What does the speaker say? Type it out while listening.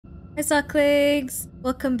Hi Socklegs!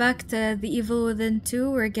 Welcome back to The Evil Within 2.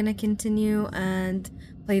 We're gonna continue and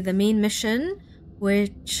play the main mission,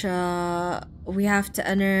 which we have to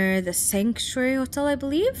enter the Sanctuary Hotel, I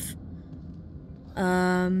believe.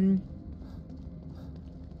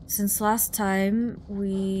 Since last time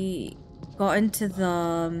we got into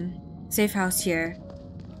the safe house here.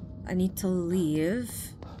 I need to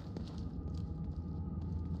leave.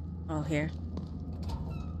 Oh, here.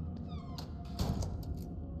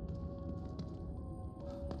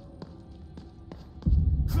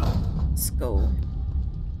 Let's go.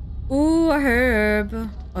 Ooh, a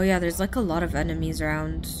herb. Oh yeah, there's like a lot of enemies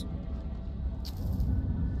around.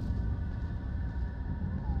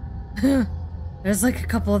 There's like a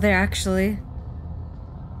couple there actually.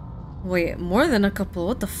 Wait, more than a couple?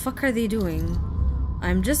 What the fuck are they doing?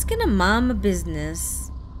 I'm just gonna mind my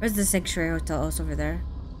business. Where's the Sanctuary Hotel? Oh, it's over there.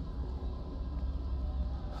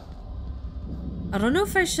 I don't know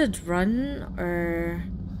if I should run or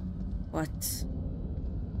what.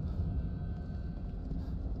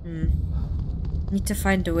 Need to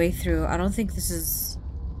find a way through. I don't think this is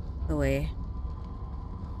the way.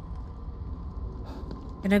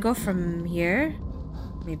 Can I go from here?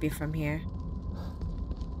 Maybe from here.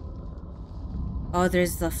 Oh,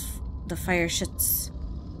 there's the fire shits.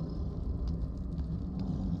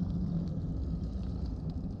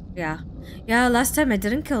 Yeah. Yeah, last time I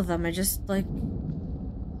didn't kill them. I just, like,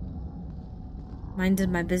 minded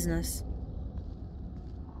my business.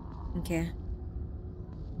 Okay.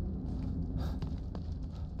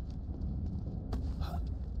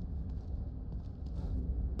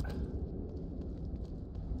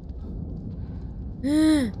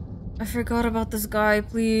 I forgot about this guy,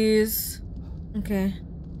 please. Okay.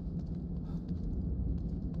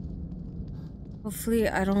 Hopefully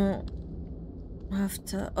I don't have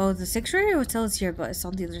to... Oh, the Sanctuary Hotel is here, but it's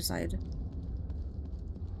on the other side.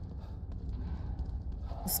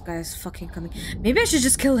 This guy is fucking coming. Maybe I should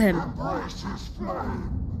just kill him. Embrace his flame.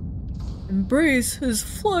 Embrace his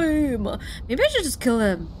flame. Maybe I should just kill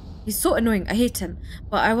him. He's so annoying. I hate him.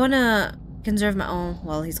 But I want to conserve my own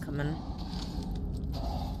while he's coming.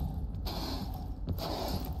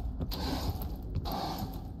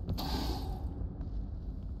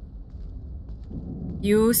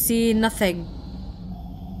 You see nothing.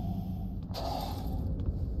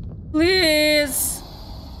 Please.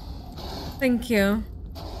 Thank you.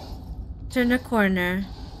 Turn a corner.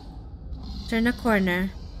 Turn a corner.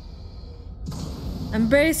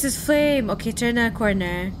 Embrace his flame. Okay, turn a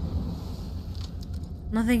corner.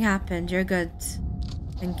 Nothing happened. You're good.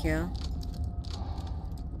 Thank you.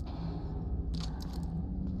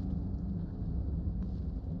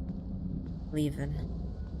 Leaving.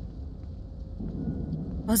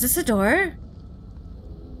 Oh, is this a door?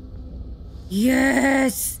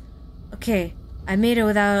 Yes! Okay, I made it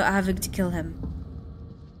without having to kill him.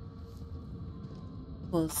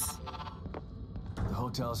 Close. The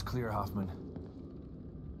hotel's clear, Hoffman.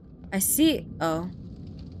 I see. Oh.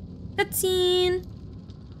 Cutscene!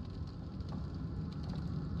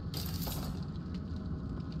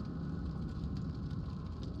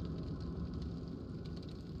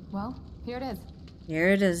 Well, here it is. Here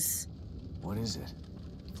it is. What is it?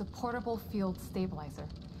 It's a portable field stabilizer.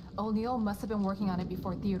 O'Neill must have been working on it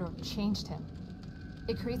before Theodore changed him.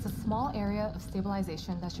 It creates a small area of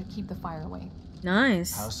stabilization that should keep the fire away.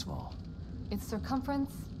 Nice. How small? Its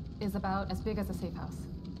circumference is about as big as a safe house.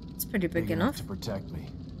 It's pretty big enough. to protect me.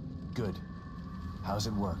 Good. How's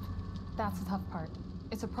it work? That's the tough part.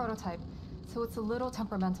 It's a prototype, so it's a little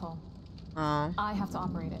temperamental. Oh. I have to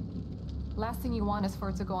operate it. Last thing you want is for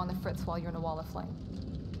it to go on the fritz while you're in a wall of flame.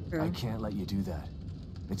 True. I can't let you do that.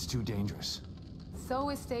 It's too dangerous. So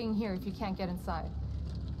is staying here if you can't get inside.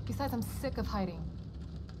 Besides, I'm sick of hiding.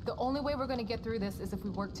 The only way we're gonna get through this is if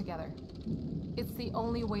we work together. It's the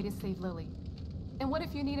only way to save Lily. And what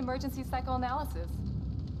if you need emergency psychoanalysis?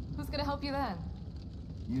 Who's gonna help you then?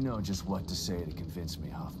 You know just what to say to convince me,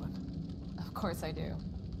 Hoffman. Of course I do.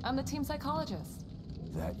 I'm the team psychologist.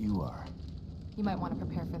 That you are. You might want to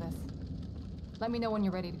prepare for this. Let me know when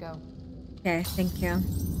you're ready to go. Okay, thank you.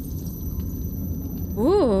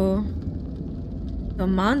 Ooh.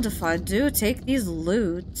 Don't mind if I do. Take these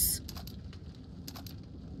loots.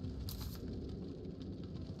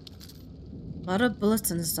 A lot of bullets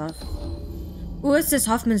and stuff. Ooh, it's this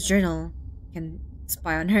Hoffman's journal. Can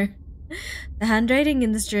spy on her. The handwriting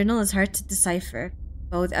in this journal is hard to decipher,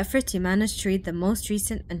 but with effort you managed to read the most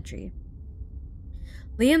recent entry.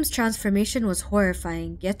 Liam's transformation was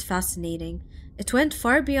horrifying, yet fascinating. It went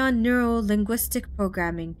far beyond neuro-linguistic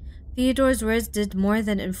programming. Theodore's words did more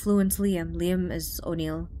than influence Liam. Liam is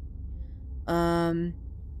O'Neill.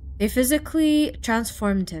 They physically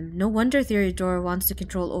transformed him. No wonder Theodore wants to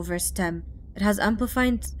control over STEM. It has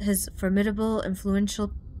amplified his formidable,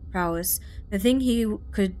 influential prowess, the thing he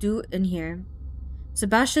could do in here.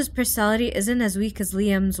 Sebastian's personality isn't as weak as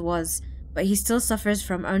Liam's was, but he still suffers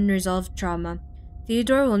from unresolved trauma.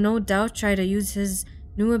 Theodore will no doubt try to use his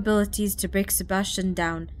new abilities to break Sebastian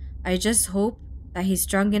down. I just hope that he's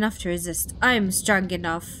strong enough to resist. I'm strong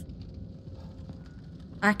enough.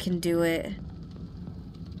 I can do it.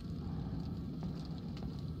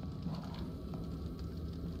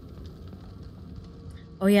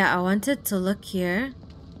 Oh yeah, I wanted to look here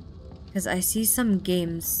because I see some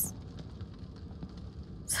games.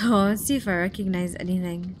 So let's see if I recognize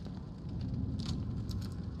anything.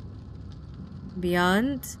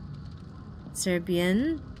 Beyond,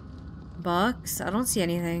 Serbian, box. I don't see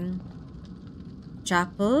anything.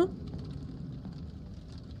 Chapel.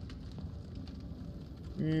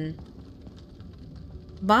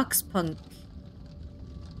 Box punk.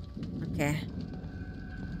 Okay.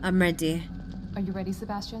 I'm ready. Are you ready,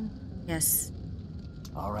 Sebastian? Yes.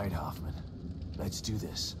 All right, Hoffman. Let's do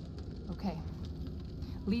this. Okay.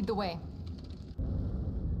 Lead the way.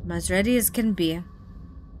 I'm as ready as can be.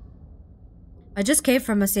 I just came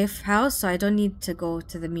from a safe house, so I don't need to go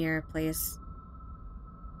to the mirror place.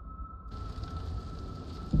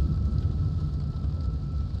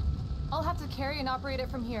 I'll have to carry and operate it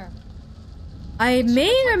from here. I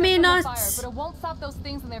may or may not Fire, but it won't stop those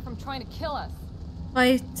things in there from trying to kill us.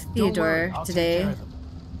 fight Don't worry, Theodore I'll take today. care of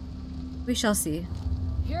them. We shall see.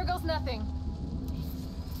 Here goes nothing.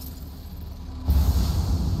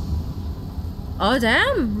 Oh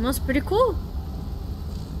damn, that's pretty cool.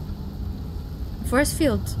 Forest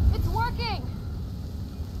field. It's working!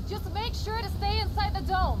 Just make sure to stay inside the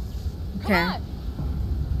dome. Okay. Come on!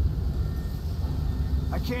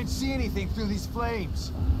 I can't see anything through these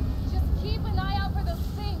flames. Just keep an eye out for those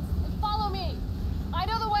things and follow me. I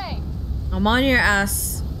know the way. I'm on your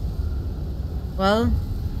ass. Well,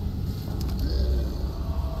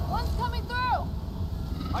 One's coming through.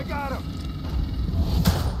 I got him.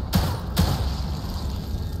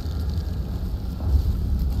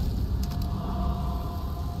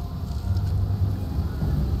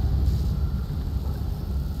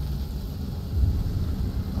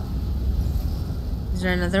 is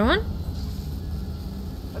there another one?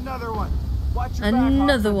 Another one. Watch your back,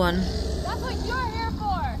 Another Hoffman. one. That's what you're here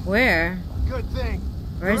for. Where? Good thing.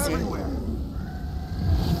 Where is They're he? everywhere.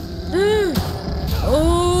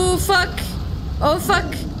 Oh fuck! Oh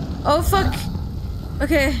fuck! Oh fuck!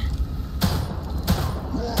 Okay.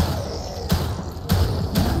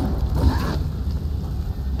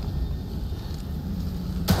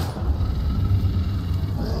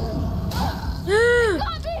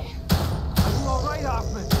 Got me! Are you all right,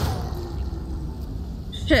 Hoffman?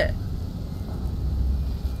 Shit.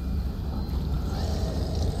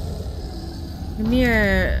 Give me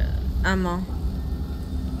your ammo.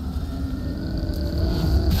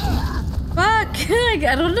 Fuck!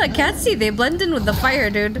 I don't know, I can't see. They blend in with the fire,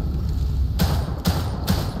 dude.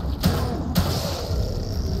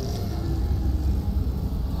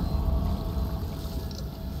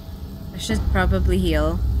 I should probably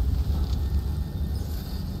heal.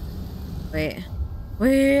 Wait.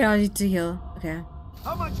 Wait, I need to heal. Okay.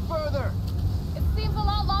 How much further? It seems a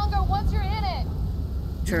lot longer once you're in it.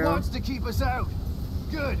 He True. wants to keep us out.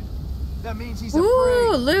 Good. That means he's Ooh,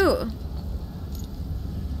 afraid. loot.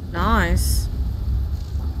 Nice.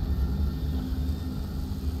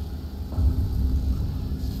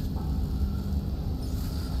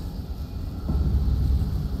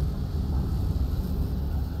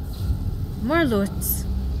 More loot.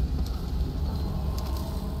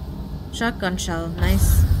 Shotgun shell,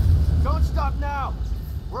 nice. Don't stop now.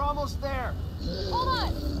 We're almost there. Hold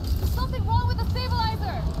on! There's something wrong with the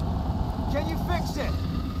stabilizer! Can you fix it?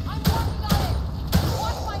 I'm working on it!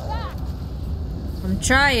 Watch my back! I'm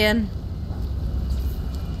trying.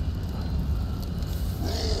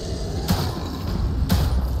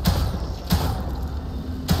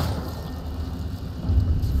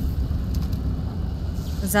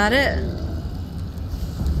 Is that it?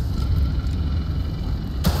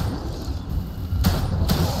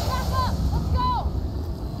 Back up! Let's go!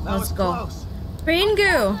 That Let's was go. close. Brain goo!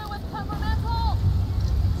 Partner with temperamental!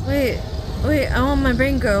 Wait, I want my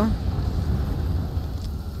brain goo.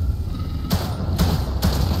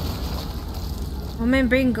 Where'd my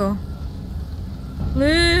brain go?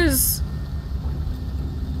 Please!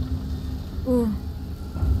 Ooh.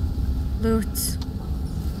 Loot.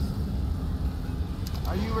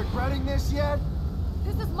 Are you regretting this yet?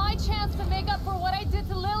 This is my chance to make up for what I did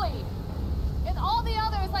to Lily. And all the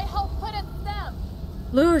others I helped put in STEM.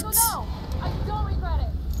 Loot! So no, I don't regret it.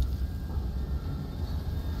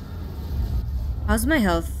 How's my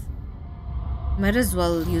health? Might as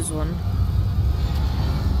well use one.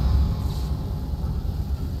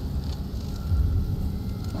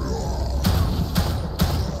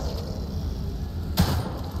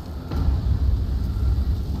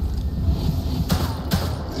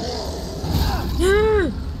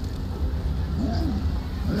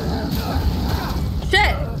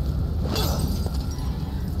 Shit!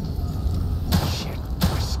 Shit,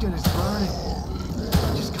 my skin is burning. I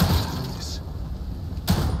just gotta get through this.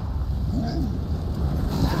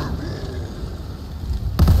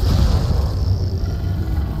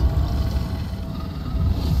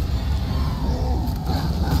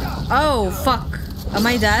 Oh, fuck. Am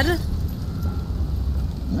I dead?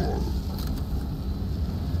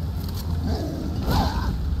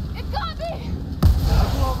 It got me! Are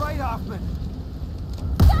you alright, Hoffman?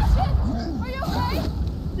 Sebastian! Are you okay?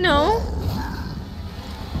 No.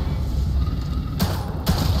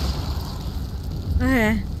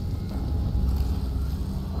 Okay.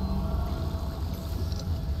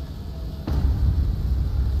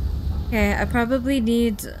 Okay, I probably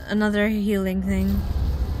need another healing thing.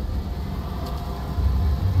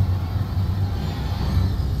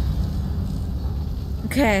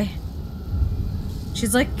 Okay.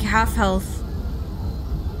 She's like half health.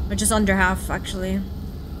 Or just under half, actually.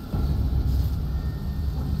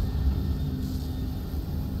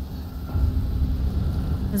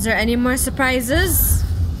 Is there any more surprises?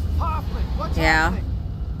 Hoffman, what's Yeah. happening?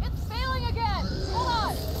 It's failing again! Hold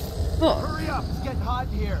on! Oh. Hurry up, it's getting hot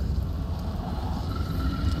in here.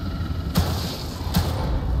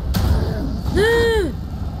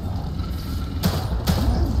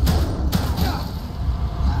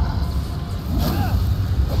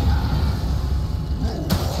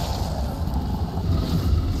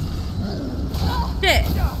 Shit.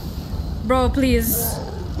 Bro, please.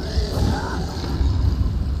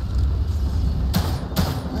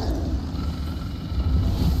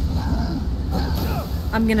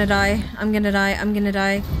 I'm gonna die. I'm gonna die. I'm gonna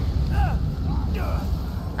die.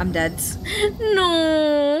 I'm dead.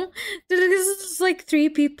 No. This is like 3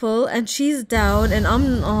 people and she's down and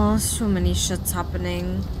I'm... Oh, so many shits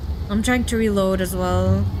happening. I'm trying to reload as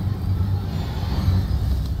well.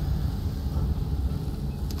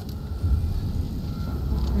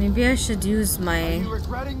 Maybe I should use Are my... you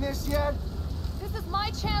regretting this yet? This is my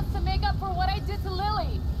chance to make up for what I did to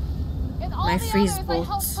Lily. And all My the freeze others I helped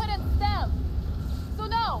bolts. put in STEM. So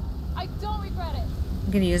no, I don't regret it.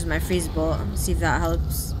 I'm gonna use my freeze bolt. See if that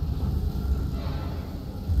helps.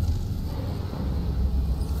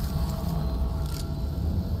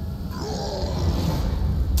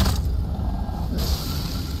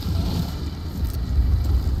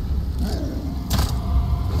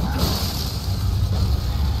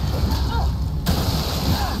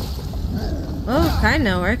 Oh,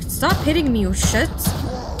 kinda worked. Stop hitting me, you shit.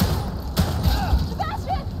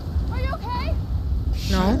 Sebastian, are you okay?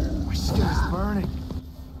 No. My skin is burning.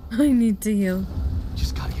 I need to heal.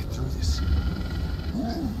 Just gotta get through this. Hurry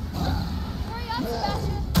up,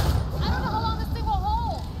 Sebastian. I don't know how long this thing will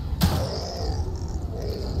hold.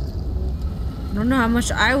 I don't know how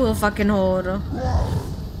much I will fucking hold.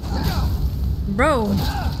 Bro.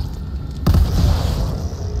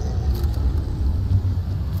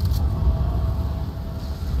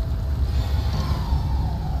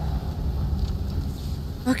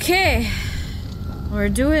 Okay. We're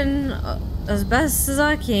doing as best as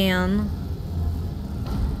I can.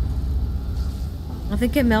 I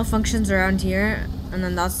think it malfunctions around here, and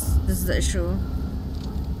then this is the issue.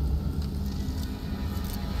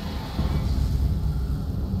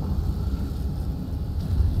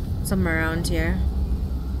 Somewhere around here.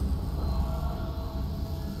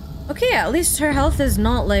 Okay, at least her health is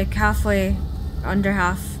not like halfway, under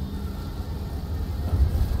half.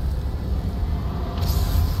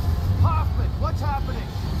 Hoffman, what's happening?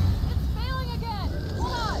 It's failing again.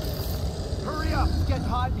 Hold on. Hurry up, it's getting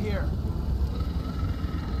hot in here.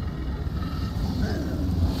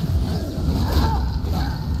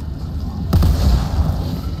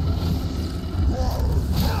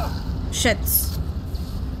 Shit.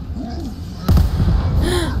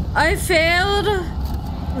 I failed.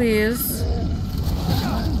 Please.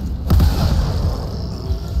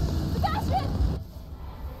 Sebastian,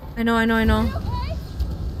 I know. are you okay?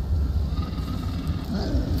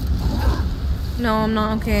 No, I'm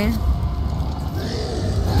not okay.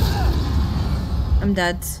 I'm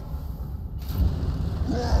dead.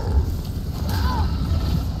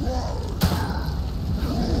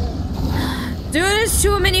 Dude, there's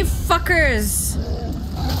too many fuckers.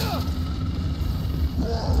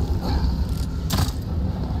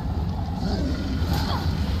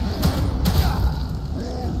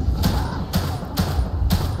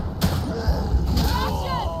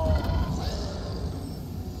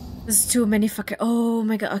 too many fucking. Oh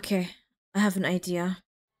my god. Okay, I have an idea.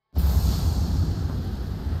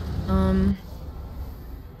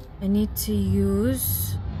 I need to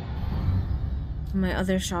use my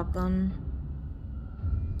other shotgun.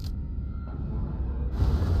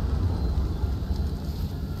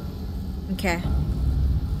 Okay.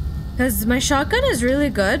 Because my shotgun is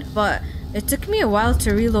really good, but it took me a while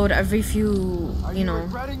to reload every few, Are you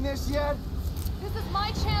regretting this yet? This is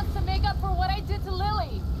my chance to make up for what I did to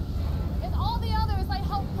Lily. And all the others I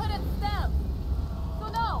helped put in STEM. So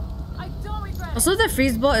no, I don't regret it. Also, the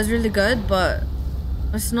freeze bolt is really good, but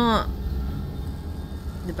it's not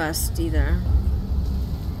the best either.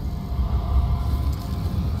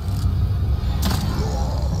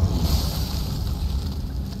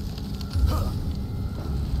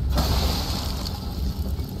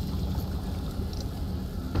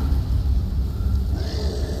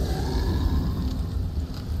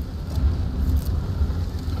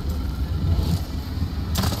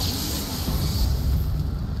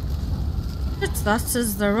 That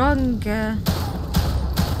is the wrong.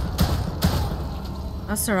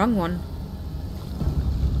 That's the wrong one.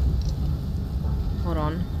 Hold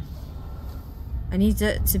on. I need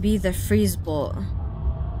it to be the freeze bolt.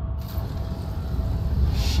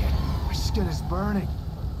 Shit, my skin is burning.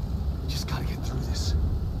 Just gotta get through this.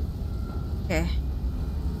 Okay.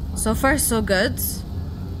 So far, so good.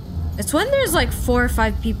 It's when there's like 4 or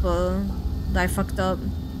 5 people that I fucked up.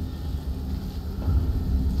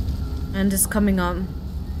 And it's coming up.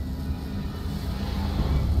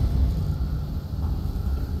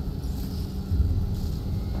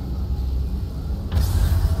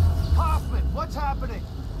 Hoffman, what's happening?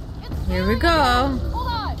 Here we go.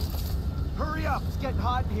 Hold on. Hurry up, it's getting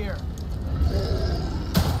hot in here.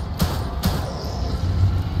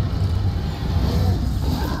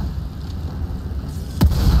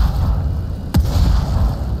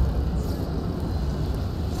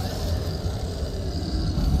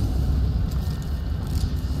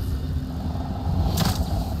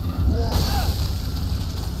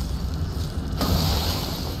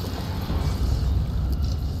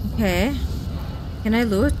 Okay. Can I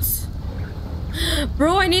loot?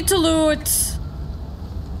 Bro, I need to loot.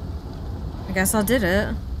 I guess I did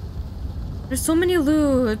it. There's so many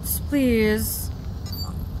loots, please.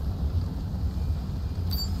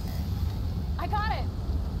 I got it.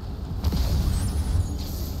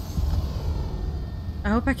 I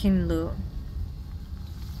hope I can loot.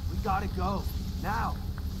 We gotta go, now.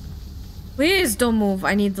 Please don't move.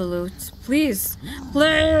 I need the loot. Please.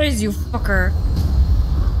 Please, you fucker.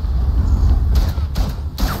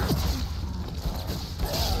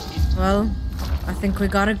 Well, I think we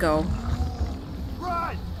gotta go.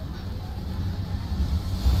 Run!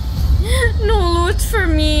 No loot for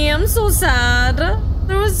me. I'm so sad.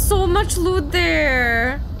 There was so much loot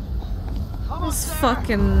there. This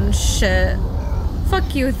fucking shit.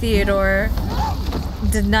 Fuck you, Theodore.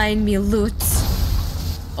 Denying me loot.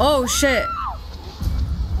 Oh shit.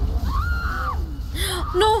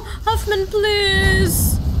 No, Huffman,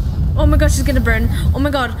 please. Oh my god, she's gonna burn. Oh my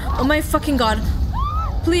god. Oh my fucking god.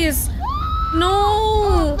 Please.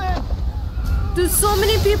 No. There's so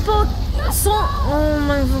many people. So. Oh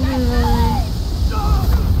my fucking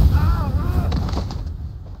god.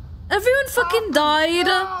 Everyone fucking died.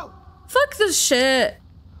 Fuck this shit.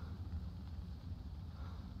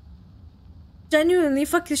 Genuinely,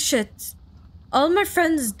 fuck this shit. All my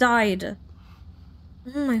friends died.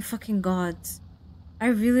 Oh my fucking god. I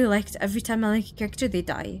really liked every time I like a character, they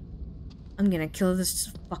die. I'm gonna kill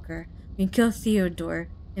this fucker. I'm gonna kill Theodore.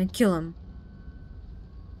 I'm gonna kill him.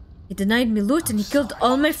 He denied me loot and he killed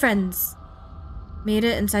all my friends. Made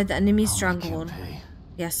it inside the enemy stronghold.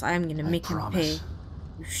 Yes, I am gonna make him pay.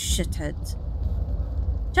 You shithead.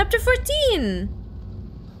 Chapter 14!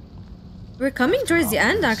 We're coming towards the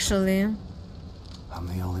end, actually. I'm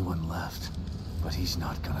the only one left, but he's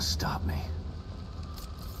not gonna stop me.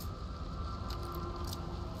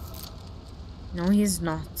 No, he's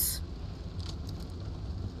not.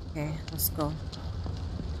 Okay, let's go.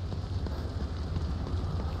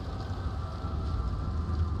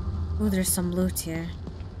 Oh, there's some loot here.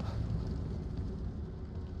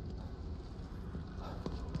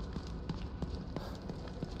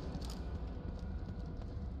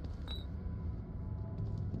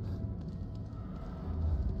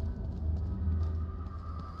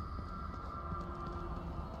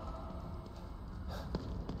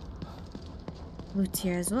 Loot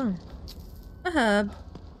here as well. A hub.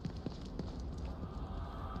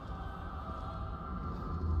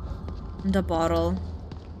 And a bottle.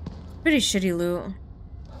 Pretty shitty loot.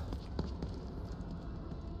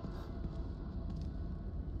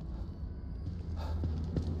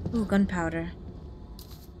 Ooh, gunpowder.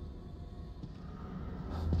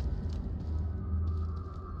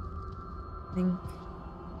 I think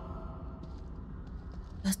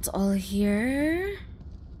that's all here.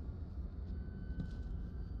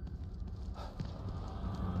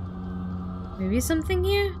 Maybe something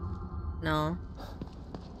here? No.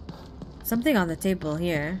 Something on the table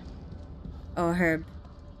here. Oh, a herb.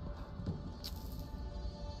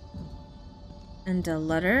 And a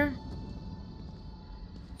letter.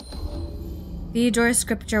 Theodore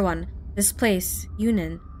Scripture 1. This place,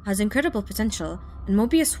 Yunin, has incredible potential, and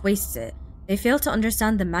Mobius wastes it. They fail to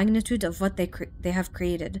understand the magnitude of what they have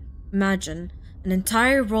created. Imagine an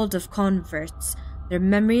entire world of converts, their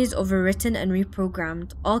memories overwritten and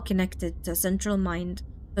reprogrammed, all connected to a central mind,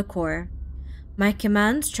 the core. My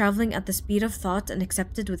commands traveling at the speed of thought and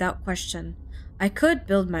accepted without question. I could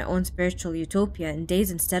build my own spiritual utopia in days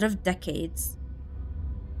instead of decades.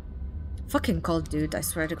 Fucking cold, dude, I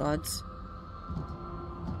swear to God.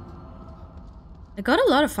 I got a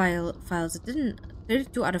lot of files. It didn't...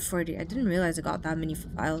 32 out of 40. I didn't realize I got that many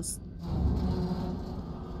files.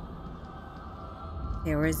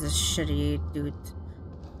 Okay, where's this shitty dude?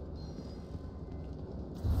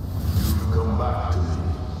 Come back to me,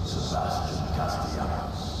 Sebastian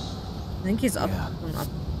Castellanos. I think he's up. Yeah. Up.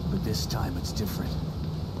 But this time it's different.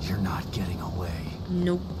 You're not getting away.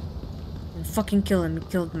 Nope. And fucking kill him. He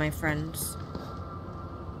killed my friends.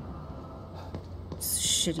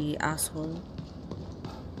 Shitty asshole.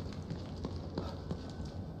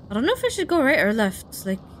 I don't know if I should go right or left.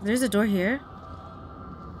 Like, there's a door here.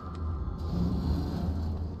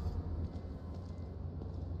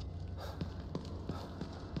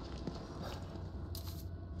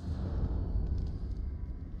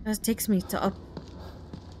 That takes me to up.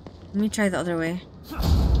 Let me try the other way.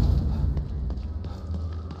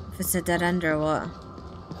 If it's a dead end or what.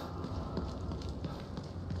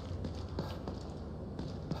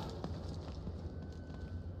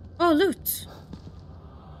 Oh, loot!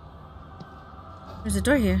 There's a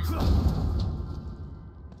door here.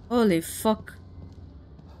 Holy fuck.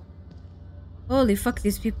 Holy fuck,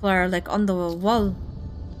 these people are like on the wall.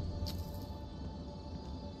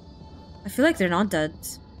 I feel like they're not dead.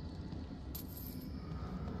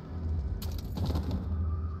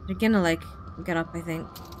 They're gonna like get up, I think.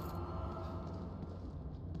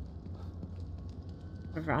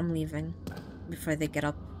 Whatever, I'm leaving before they get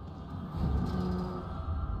up.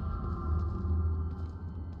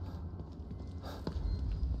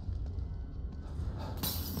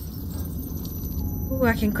 Ooh,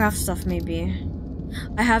 I can craft stuff maybe.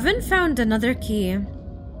 I haven't found another key.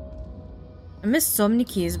 I missed so many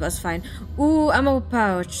keys, but it's fine. Ooh, ammo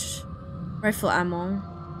pouch. Rifle ammo.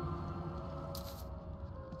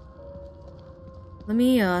 Let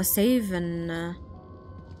me save and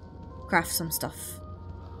craft some stuff.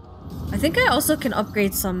 I think I also can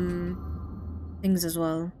upgrade some things as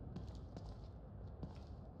well.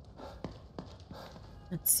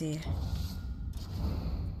 Let's see.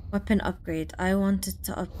 Weapon upgrade. I wanted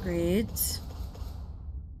to upgrade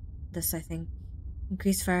this, I think.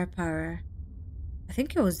 Increase firepower. I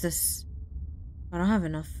think it was this. I don't have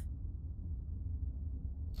enough.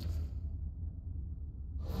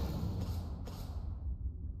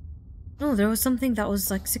 No, there was something that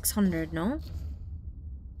was like 600, no?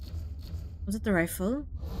 Was it the rifle?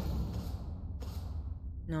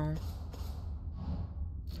 No.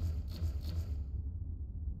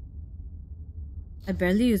 I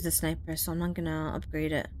barely use the sniper, so I'm not gonna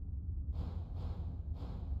upgrade it.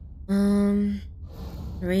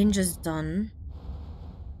 Range is done.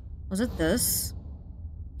 Was it this?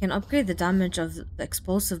 Can upgrade the damage of the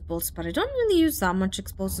explosive bolts, but I don't really use that much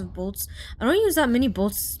explosive bolts. I don't use that many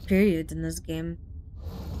bolts, period, in this game.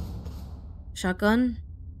 Shotgun?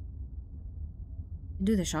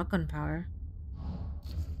 Do the shotgun power.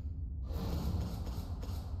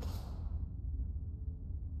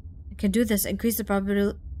 I can do this. Increase the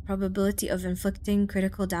probability of inflicting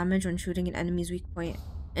critical damage when shooting an enemy's weak point.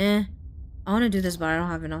 I want to do this, but I don't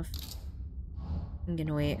have enough. I'm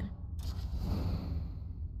gonna wait.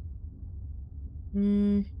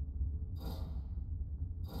 I'm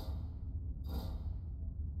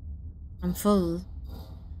full.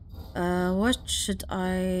 What should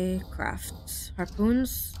I craft?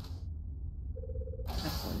 Harpoons?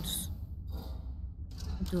 Harpoons.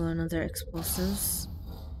 Do another explosives.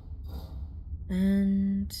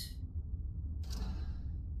 And...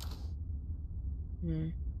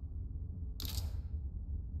 do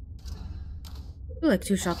like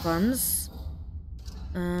 2 shotguns.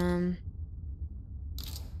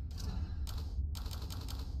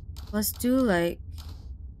 Let's do like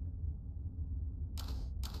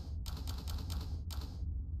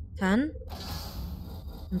 10.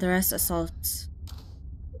 And the rest assault.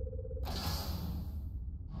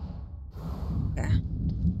 Okay.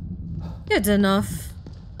 Good enough.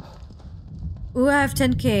 Ooh, I have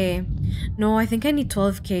 10k. No, I think I need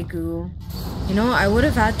 12k goo. You know, I would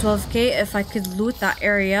have had 12k if I could loot that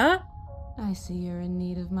area. I see you're in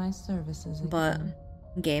need of my services again.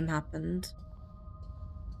 But game happened.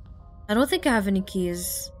 I don't think I have any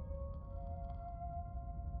keys.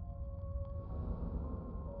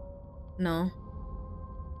 No.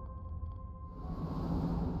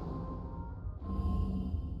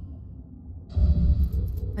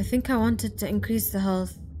 I think I wanted to increase the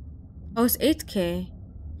health. Oh, it's 8k.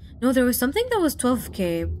 No, there was something that was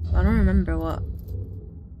 12k. I don't remember what.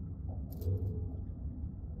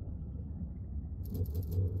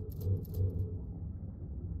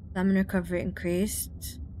 Stamina recovery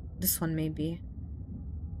increased. This one maybe.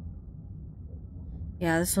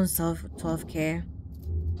 Yeah, this one's 12k.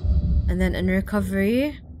 And then in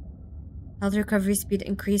recovery, health recovery speed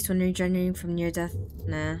increased when regenerating from near death.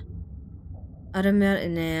 Nah. Automate,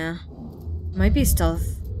 nah. Might be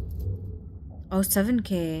stealth. Oh,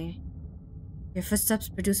 7k. Your footsteps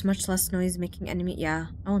produce much less noise, making enemy. Yeah,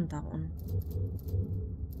 I want that one.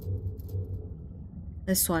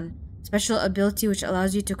 This one. Special ability which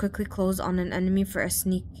allows you to quickly close on an enemy for a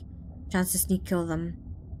chance to sneak kill them.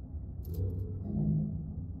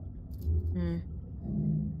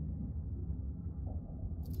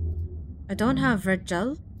 I don't have red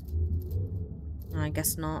gel. No, I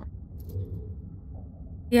guess not.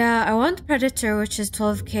 Yeah, I want Predator, which is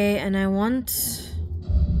 12k, and I want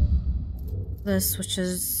this, which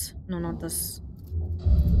is... No, not this.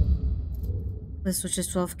 This, which is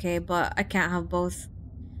 12k, but I can't have both.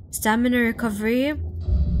 Stamina recovery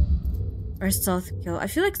or stealth kill. I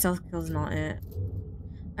feel like stealth kill is not it.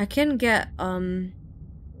 I can get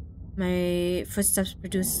my footsteps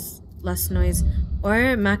produce less noise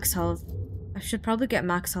or max health. I should probably get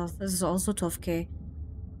max health. This is also 12k.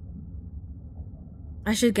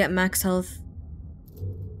 I should get max health.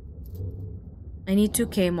 I need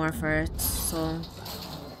 2k more for it, so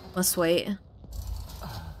let's wait. I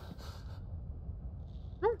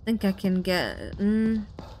don't think I can get... Can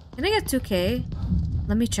I get 2k?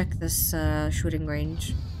 Let me check this shooting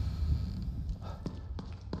range.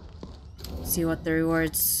 See what the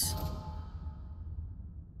rewards...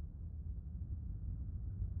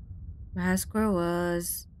 My high score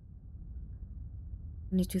was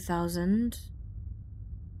 22,000.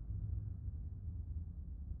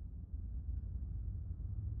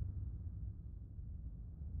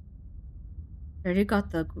 I already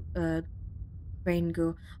got the brain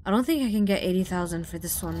goo. I don't think I can get 80,000 for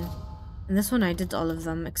this one. And this one I did all of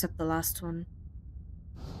them except the last one.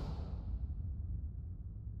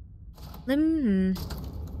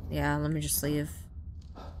 Yeah, let me just leave.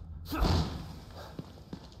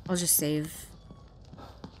 I'll just save.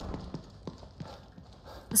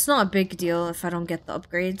 It's not a big deal if I don't get the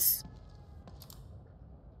upgrades.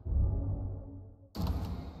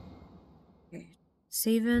 Okay,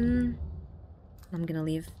 saving. I'm gonna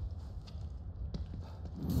leave.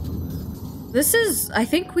 This is... I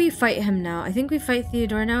think we fight him now. I think we fight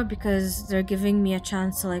Theodore now because they're giving me a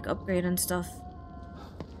chance to like upgrade and stuff.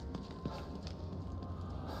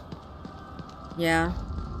 Yeah.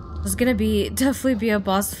 It's gonna be... definitely be a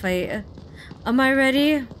boss fight. Am I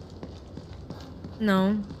ready?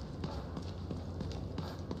 No.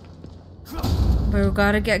 But we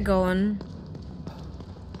gotta get going.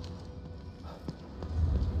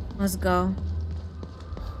 Let's go.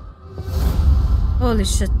 Holy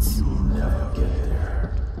shit. You'll never get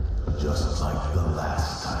there. Just like the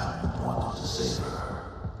last time you wanted to save her.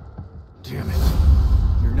 Damn it.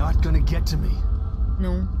 You're not gonna get to me.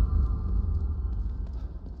 No.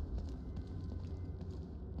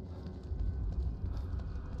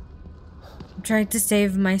 I'm trying to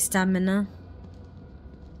save my stamina.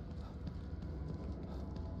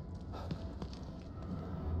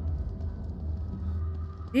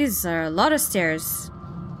 These are a lot of stairs.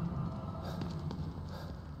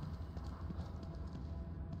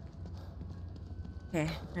 Okay,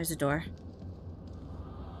 there's a door.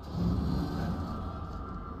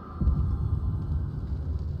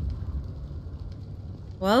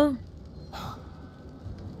 Well...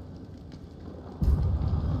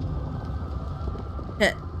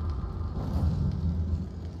 Hit.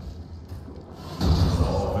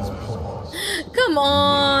 Come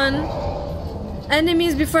on!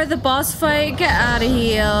 Enemies before the boss fight, get out of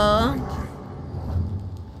here.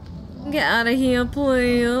 Get out of here,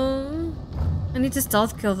 please. I need to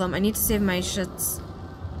stealth kill them. I need to save my shits.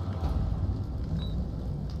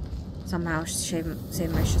 Somehow save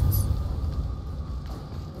my shits.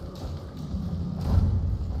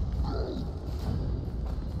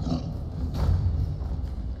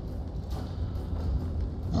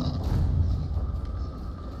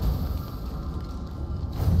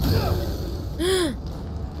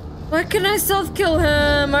 Where can I self-kill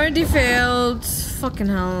him? I already failed. Fucking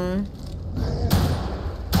hell.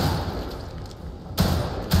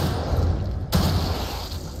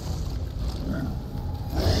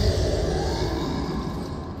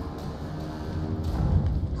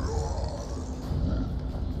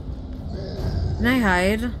 Can I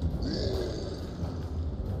hide?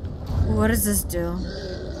 What does this do?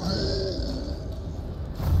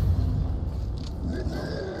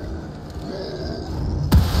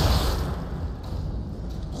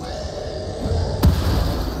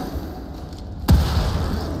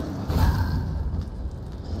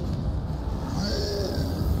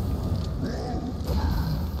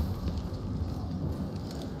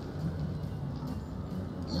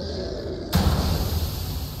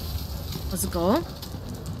 Let's go.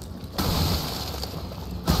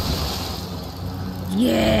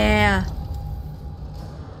 Yeah.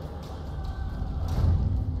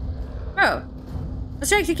 Bro, let's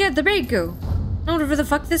try to get the Beiku. Know whatever the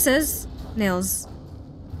fuck this is. Nails.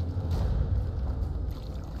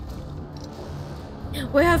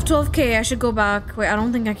 We have 12k. I should go back. Wait, I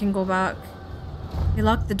don't think I can go back. They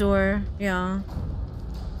locked the door. Yeah.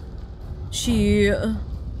 Shit.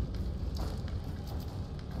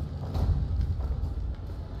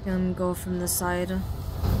 Can go from the side.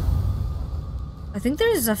 I think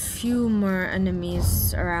there's a few more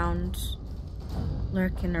enemies around.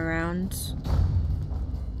 Lurking around.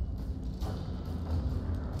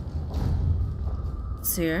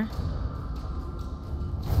 It's here.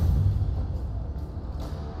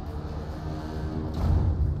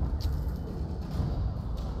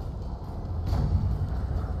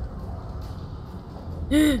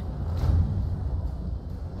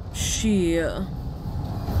 Shit.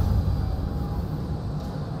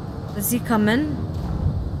 Is he coming?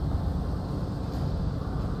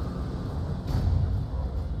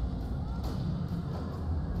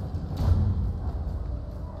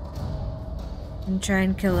 And try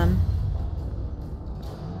and kill him.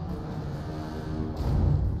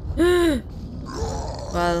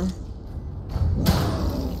 Well.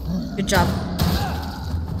 Good job.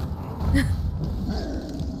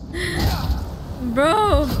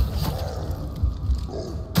 Bro!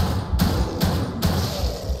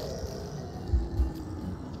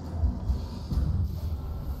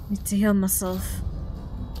 Need to heal myself.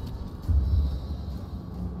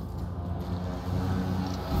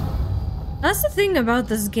 That's the thing about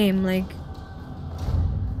this game, like,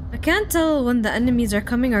 I can't tell when the enemies are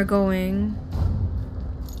coming or going.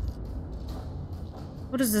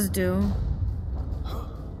 What does this do?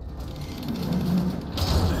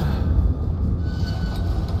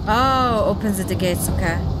 Oh, opens at the gates,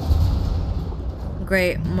 okay.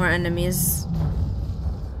 Great, more enemies.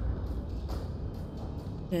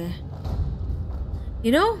 Okay.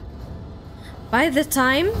 You know, by the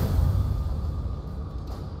time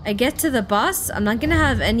I get to the boss, I'm not gonna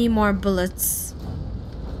have any more bullets.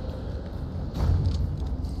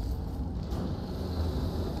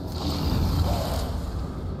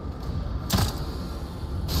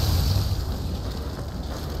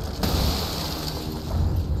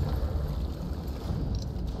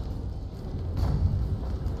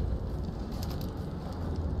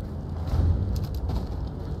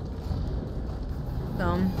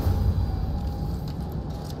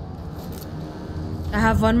 I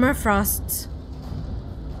have one more frost.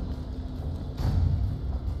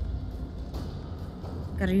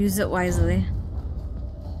 Gotta use it wisely.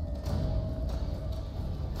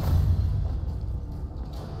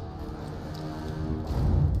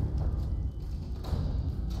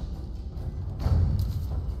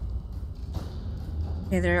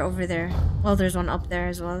 Okay, they're over there. Well, there's one up there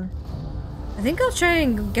as well. I think I'll try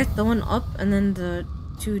and get the one up and then the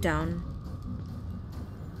two down.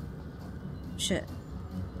 Shit.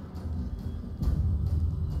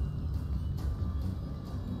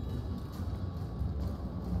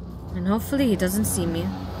 And hopefully he doesn't see me.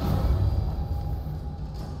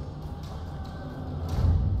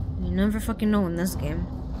 You never fucking know in this game.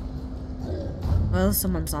 Well,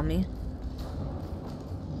 someone saw me.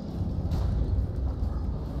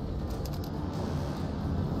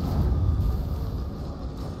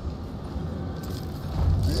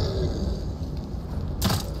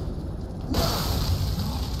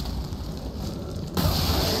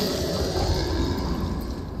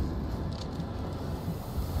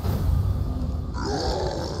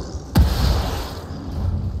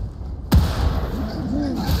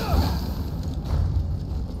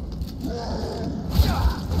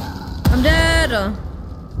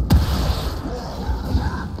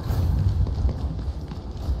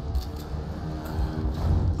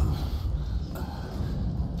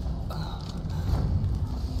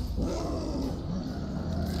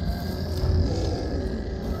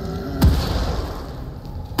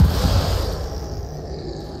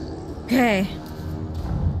 Okay.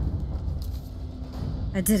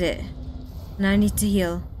 I did it. Now I need to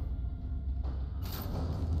heal.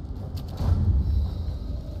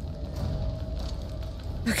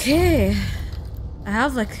 Okay. I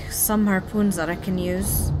have like some harpoons that I can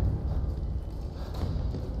use.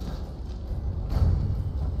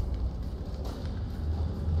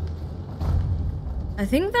 I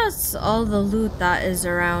think that's all the loot that is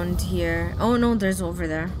around here. Oh no, there's over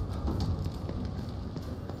there.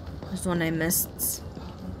 There's one I missed.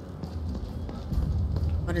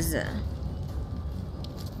 What is it?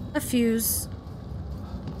 A fuse.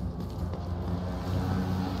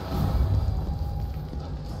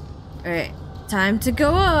 Alright, time to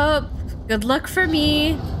go up. Good luck for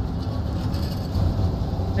me.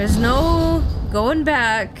 There's no going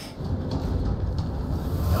back.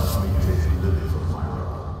 Help me take Lily from Myra.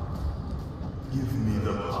 Give me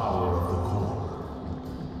the power of the core.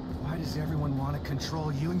 Why does everyone want to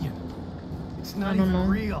control Union? It's not don't even know.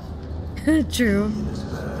 real. True. Union is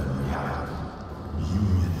better than reality.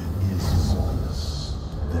 Union is soulless.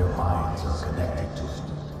 Their minds are connected to it.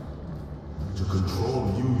 To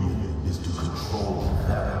control Union is to control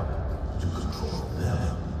them. To control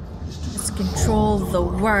them is to Let's control the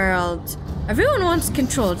world. Everyone wants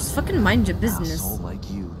control. Just fucking mind your business. Asshole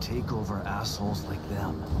like you take over assholes like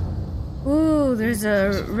them. Ooh, there's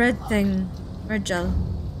a red thing. Red gel.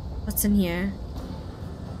 What's in here?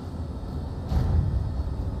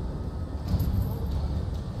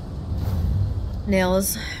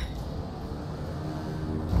 Nails.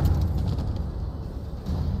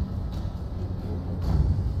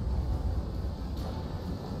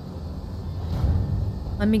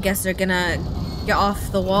 Let me guess, they're gonna get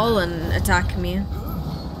off the wall and attack me.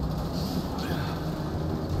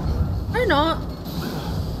 Or not.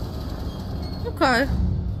 Okay.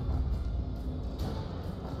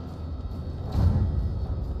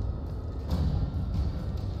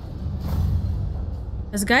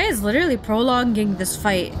 This guy is literally prolonging this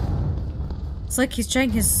fight. It's like he's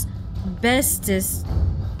trying his bestest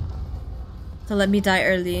to let me die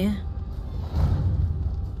early.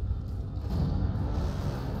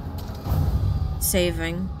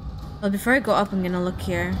 Saving. Well, before I go up, I'm gonna look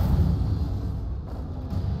here.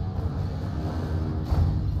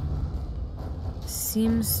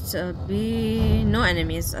 Seems to be no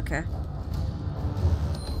enemies. Okay.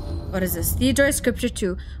 What is this? Theodore Scripture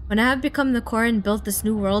 2. When I have become the core and built this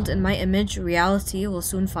new world in my image, reality will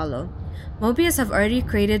soon follow. Mobius have already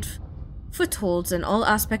created footholds in all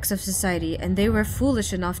aspects of society, and they were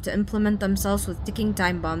foolish enough to implement themselves with ticking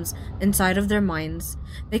time bombs inside of their minds.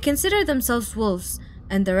 They consider themselves wolves,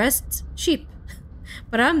 and the rest sheep.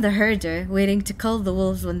 But I'm the herder, waiting to cull the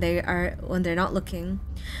wolves when they're not looking.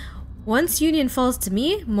 Once Union falls to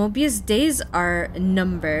me, Mobius' days are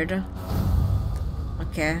numbered.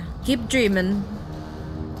 Okay, keep dreaming.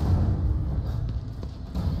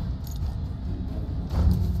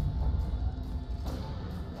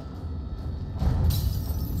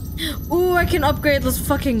 Ooh, I can upgrade. Let's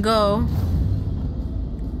fucking go.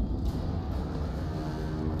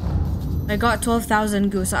 I got 12,000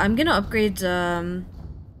 goo, so I'm gonna upgrade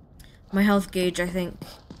my health gauge, I think,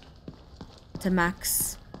 to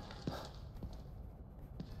max.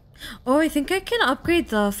 Oh, I think I can upgrade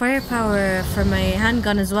the firepower for my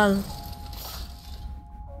handgun as well.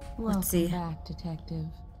 Welcome Let's see. back, Detective.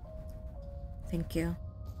 Thank you.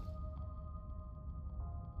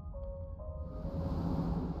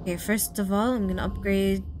 Okay, first of all, I'm gonna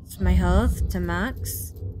upgrade my health to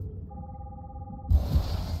max.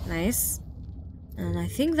 Nice. And I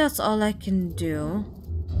think that's all I can do.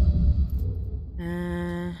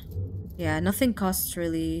 Yeah, nothing costs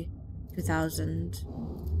really 2,000.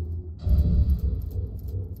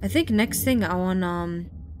 I think next thing I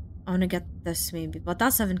wanna get this maybe, but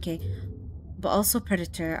that's 7k. But also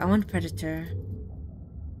Predator. I want Predator.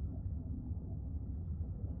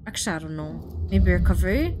 Actually, I don't know. Maybe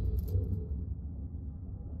Recovery?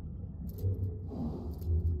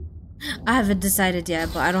 I haven't decided yet,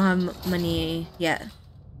 but I don't have money yet.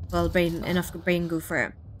 Well, enough brain goo for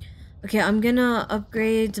it. Okay, I'm gonna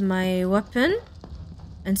upgrade my weapon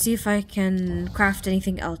and see if I can craft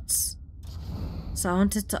anything else. So I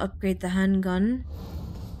wanted to upgrade the handgun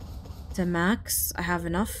to max. I have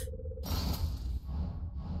enough.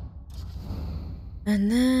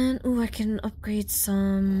 And then, ooh, I can upgrade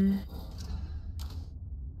some.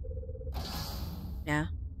 Yeah.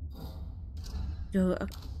 Do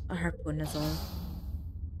a harpoon as well.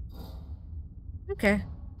 Okay,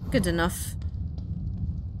 good enough.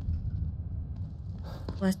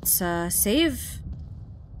 Let's save.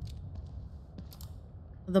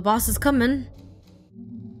 The boss is coming.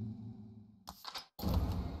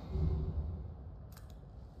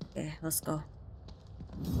 Okay, let's go.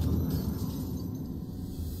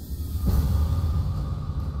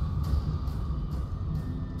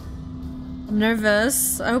 I'm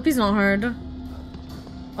nervous. I hope he's not hurt.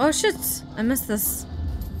 Oh shit! I missed this.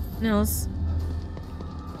 Nils.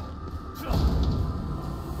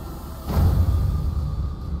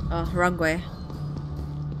 Oh, wrong way.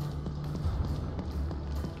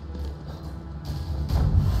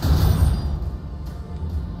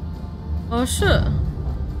 Oh shit.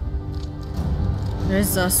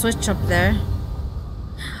 There's a switch up there.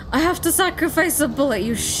 I have to sacrifice a bullet,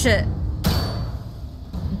 you shit.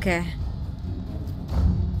 Okay.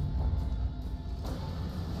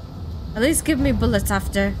 At least give me bullets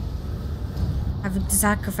after having to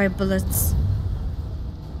sacrifice bullets.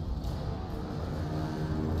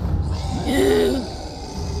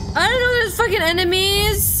 I don't know, there's fucking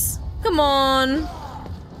enemies. Come on.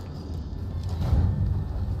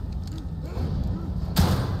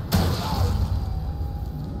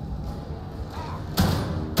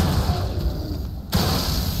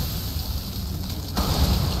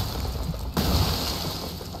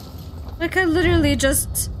 Like I literally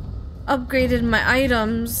just upgraded my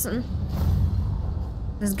items.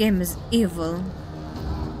 This game is evil.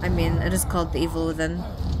 I mean, it is called The Evil Within.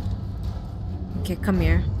 Okay, come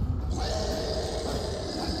here.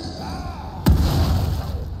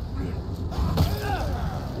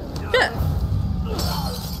 Shit.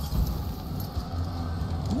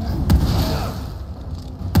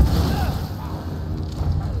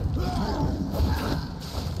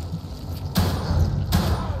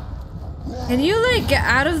 Can you, like, get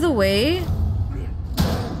out of the way?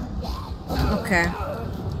 Okay.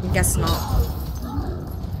 I guess not.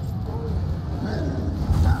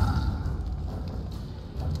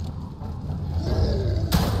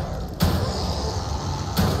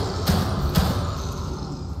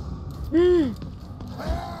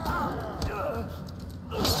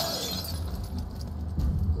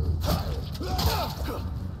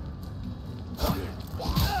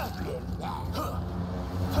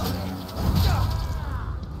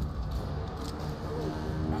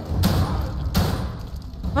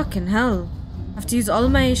 Fucking hell. I have to use all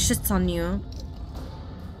my shits on you.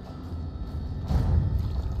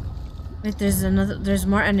 Wait, there's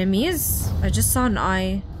more enemies? I just saw an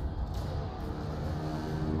eye.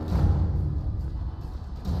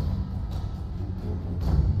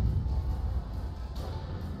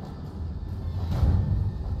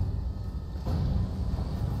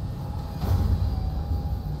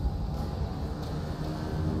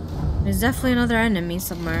 There's definitely another enemy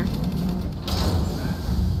somewhere.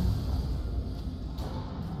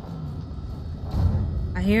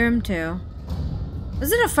 I hear him too.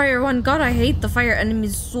 Is it a fire one? God, I hate the fire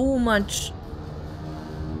enemies so much.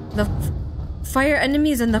 The fire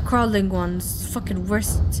enemies and the crawling ones. Fucking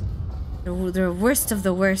worst. They're worst of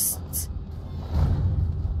the worst.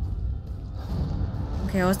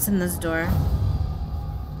 Okay, what's in this door?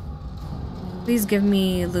 Please give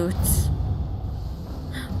me loot.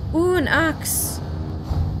 Ooh, an axe.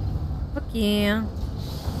 Fuck yeah.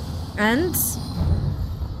 And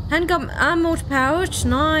handgun ammo pouch,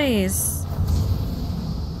 nice.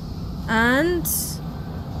 And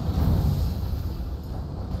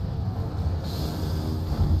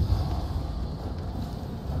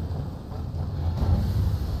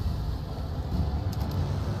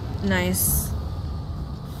nice.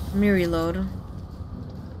 Let me reload.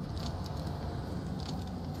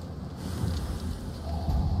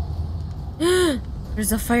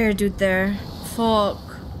 There's a fire dude there. Fuck.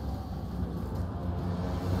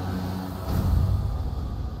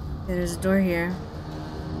 Okay, there's a door here.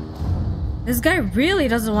 This guy really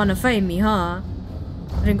doesn't want to fight me, huh?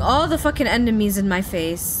 Putting all the fucking enemies in my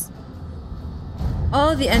face.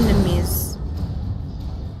 All the enemies.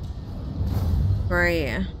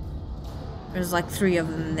 Great. There's like 3 of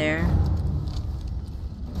them there.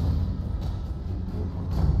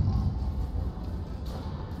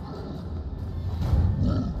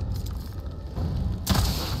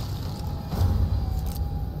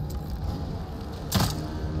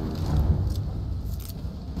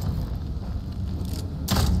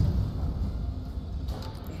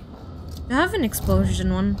 Do I have an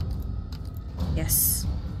explosion one? Yes.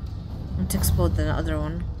 I want to explode the other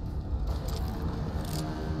one.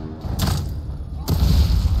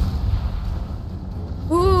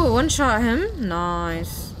 Ooh, one shot him.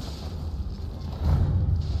 Nice.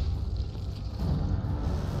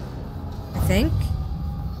 I think.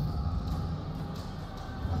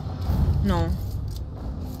 No.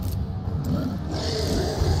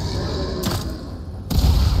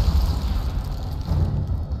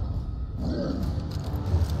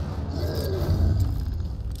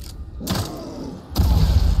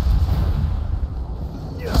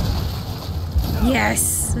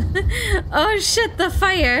 Yes! Oh shit, the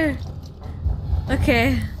fire!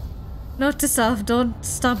 Okay. Note to self, don't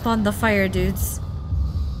stomp on the fire, dudes.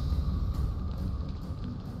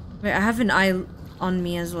 Wait, I have an eye on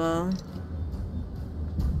me as well.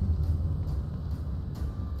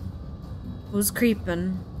 Who's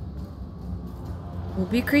creeping? We'll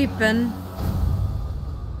be creeping.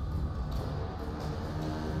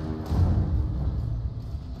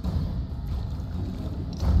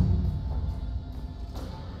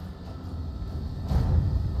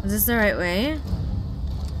 Is this the right way?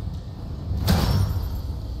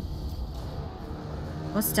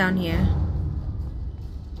 What's down here?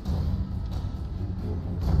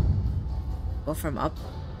 Go from up.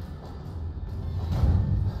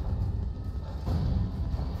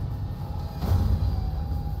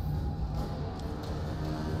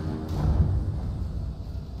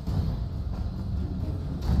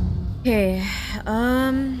 Okay,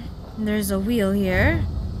 there's a wheel here.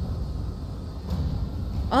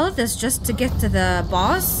 All of this just to get to the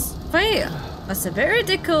boss fight? That's a bit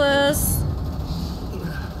ridiculous.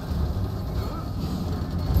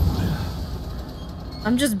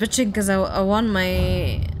 I'm just bitching because I want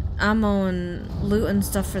my ammo and loot and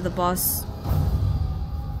stuff for the boss.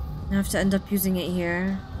 I have to end up using it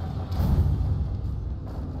here.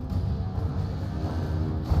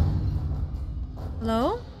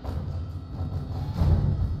 Hello?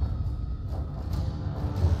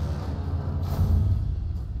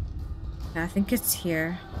 I think it's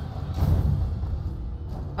here.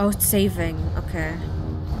 Oh, it's saving. Okay.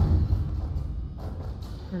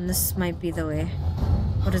 And this might be the way.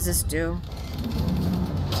 What does this do?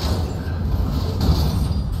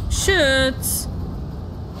 Shit!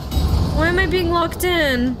 Why am I being locked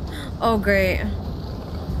in? Oh, great.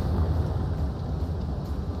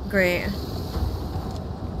 Great.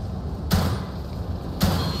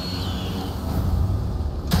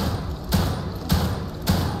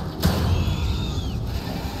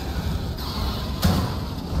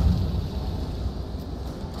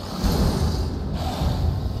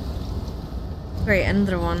 Great,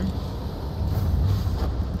 another one.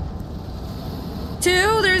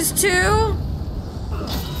 Two? There's two?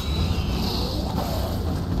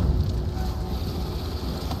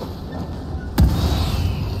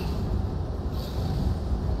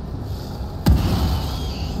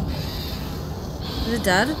 Is it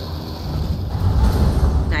dead?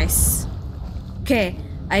 Nice. Okay,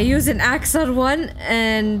 I use an axe on one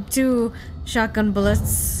and 2 shotgun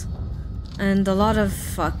bullets. And a lot of...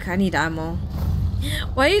 fuck, I need ammo.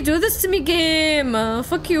 Why you do this to me, game?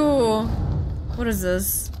 Fuck you. What is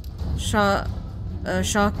this? Shock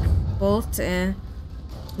bolt.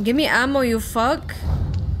 Give me ammo, you fuck.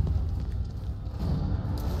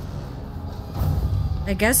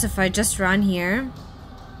 I guess if I just ran here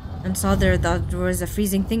and saw that there was a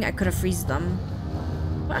freezing thing, I could have freezed them.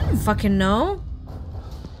 But I don't fucking know.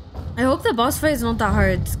 I hope the boss fight is not that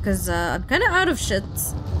hard, because I'm kind of out of shit.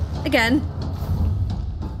 Again.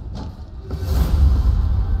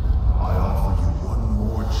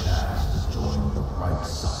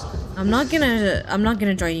 I'm not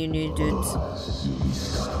gonna join you, new dudes.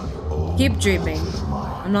 Keep dreaming.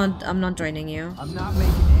 I'm not joining you. I'm not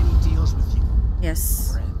making any deals with you.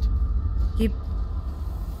 Yes. Friend.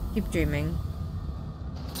 Keep dreaming.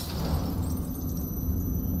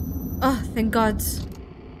 Oh, thank God.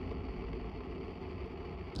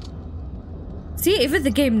 See, even the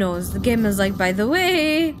game knows. The game is like, by the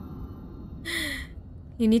way,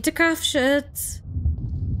 you need to craft shit.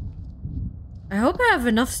 I hope I have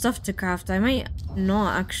enough stuff to craft. I might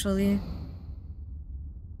not, actually.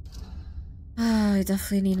 I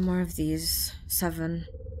definitely need more of these. 7.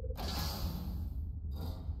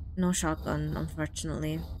 No shotgun,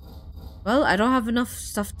 unfortunately. Well, I don't have enough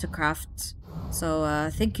stuff to craft. So,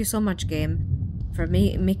 thank you so much, game, for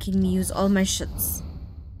making me use all my shits.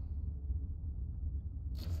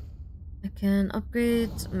 I can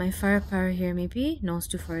upgrade my firepower here, maybe? No, it's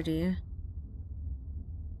 240.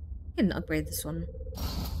 I can upgrade this one.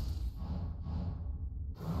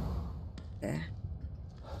 Okay.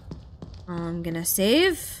 I'm gonna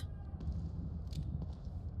save.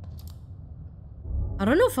 I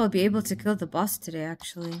don't know if I'll be able to kill the boss today,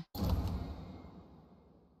 actually.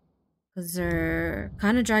 Because they're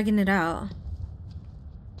kind of dragging it out.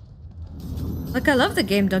 Like, I love the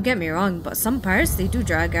game, don't get me wrong, but some parts, they do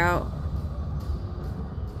drag out.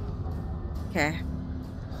 Okay.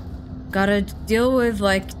 Gotta deal with,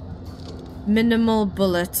 like, minimal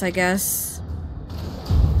bullets, I guess.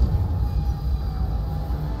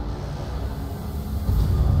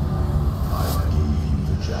 I gave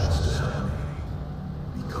you the chance to help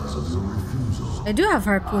me. Because of your refusal, I do have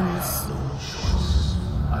I harpoons. have no choice.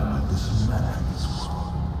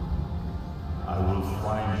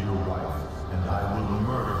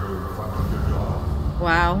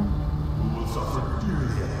 Wow. Who will suffer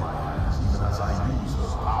dearly at my hands, even as I use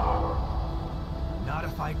her power. Not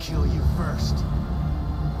if I kill you first.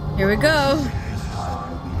 Here we go. This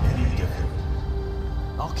time will be any different.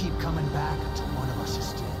 I'll keep coming back until one of us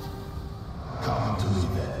is dead. Come to me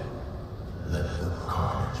then. Let the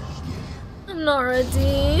carnage begin. I'm not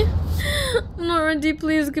ready. I'm not ready.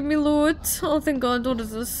 Please give me loot. Oh, thank God. What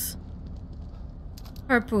is this?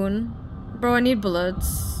 Harpoon. Bro, I need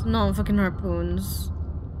bullets. No fucking harpoons.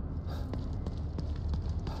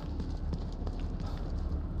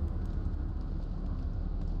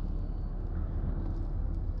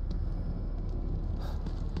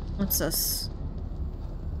 What's this?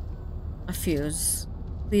 A fuse.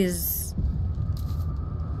 Please.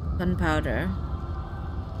 Gunpowder.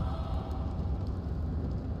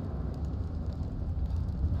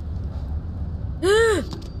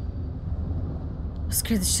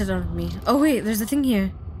 Scared the shit out of me. Oh wait, there's a thing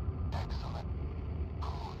here. Excellent.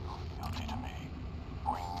 Prove your fealty to me.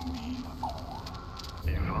 Bring me the core.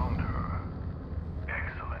 You found her.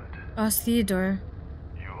 Excellent. Oh, it's Theodore.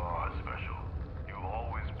 You are special. You've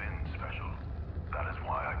always been special. That is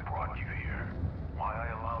why I brought you here. Why I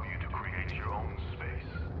allow you to create your own space.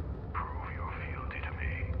 Prove your fealty to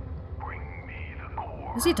me. Bring me the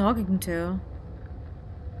core. Who's he talking to?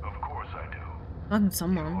 Of course I do. Talking to You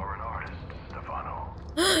someone. are an artist, Stefano.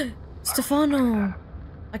 Stefano!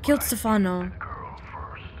 I killed Stefano. The girl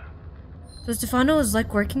first. So Stefano is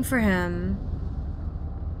like working for him.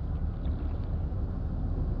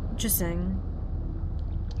 Interesting.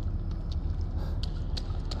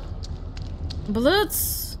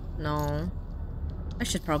 Bullets? No. I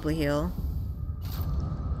should probably heal.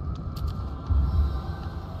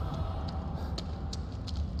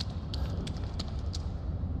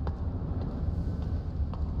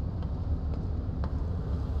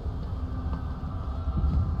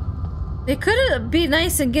 They could be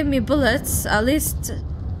nice and give me bullets. At least.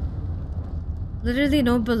 Literally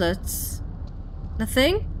no bullets.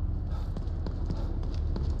 Nothing?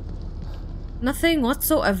 Nothing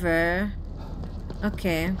whatsoever.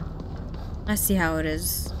 Okay. I see how it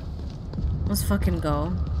is. Let's fucking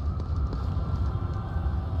go.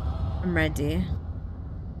 I'm ready.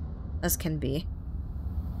 As can be.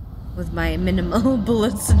 With my minimal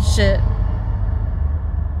bullets and shit.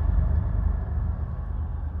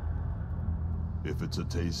 If it's a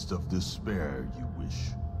taste of despair you wish,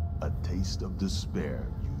 a taste of despair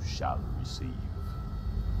you shall receive.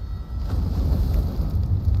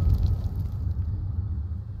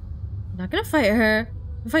 I'm not gonna fight her.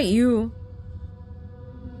 I'll fight you.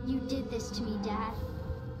 You did this to me, Dad.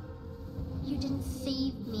 You didn't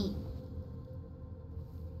save me.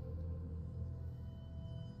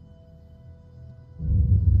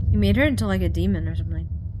 You made her into like a demon or something.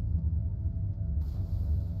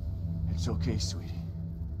 It's okay, sweetie.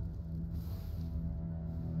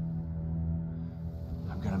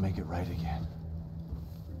 I'm gonna make it right again.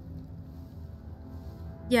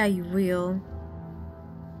 Yeah, you will.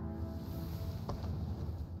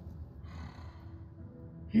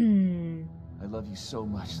 I love you so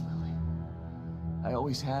much, Lily. I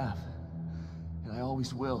always have. And I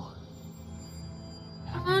always will.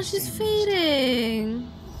 And I'm Oh, gonna she's save you this time. fading.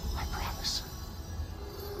 I promise.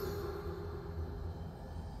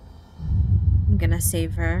 I'm gonna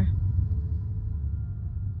save her.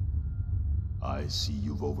 I see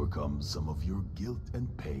you've overcome some of your guilt and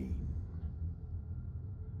pain.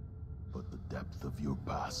 But the depth of your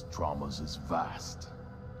past traumas is vast.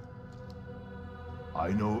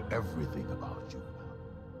 I know everything about you.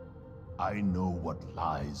 I know what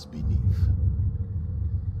lies beneath.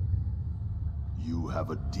 You have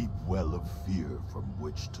a deep well of fear from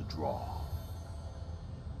which to draw.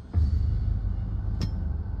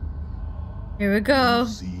 Here we go. You've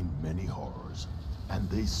seen many horrors, and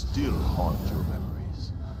they still haunt your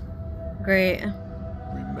memories. Great.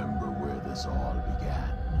 Remember where this all began.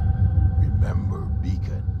 Remember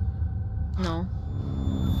Beacon. No.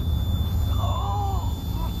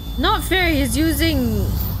 Not fair, he's using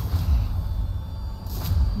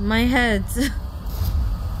my head.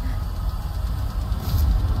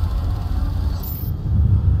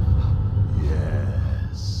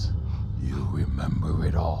 Yes, you remember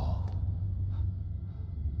it all.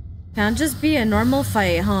 Can't just be a normal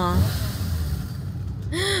fight, huh?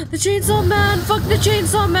 The Chainsaw Man! Fuck the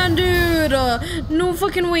Chainsaw Man, dude! No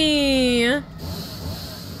fucking way!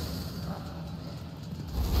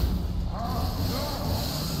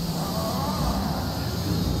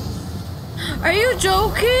 Are you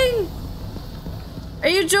joking? Are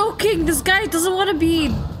you joking? This guy doesn't want to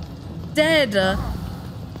be dead.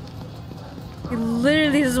 He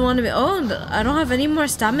literally doesn't want to be. Oh, I don't have any more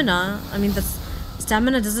stamina. I mean, that's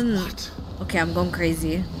stamina doesn't... Okay, I'm going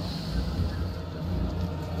crazy.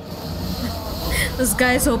 This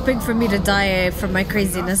guy's hoping for me to die from my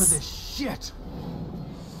craziness. Enough of this shit.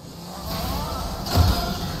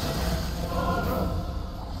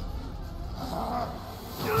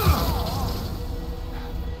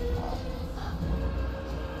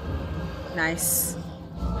 Nice.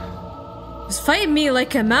 Just fight me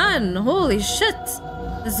like a man. Holy shit.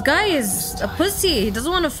 This guy is a pussy. He doesn't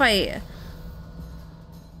want to fight.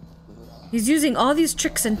 He's using all these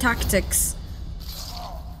tricks and tactics.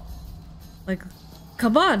 Like,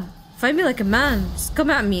 come on. Fight me like a man. Just come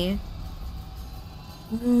at me.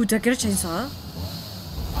 Ooh, did I get a chainsaw?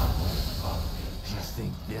 You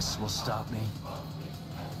think this will stop me?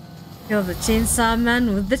 Kill the chainsaw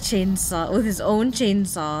man with the chainsaw. With his own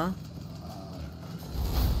chainsaw.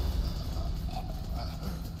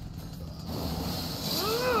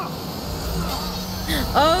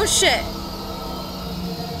 Oh shit!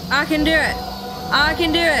 I can do it! I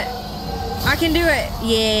can do it! I can do it!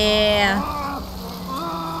 Yeah!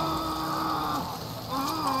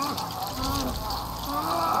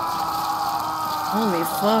 Holy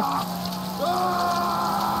fuck.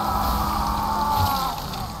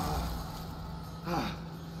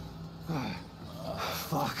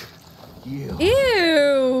 Fuck you.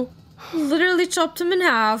 Ew! Literally chopped him in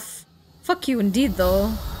half. Fuck you indeed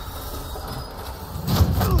though.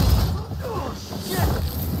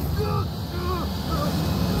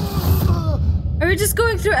 Are we just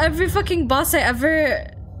going through every fucking boss I ever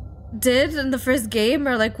did in the first game,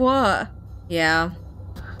 or like what? Yeah.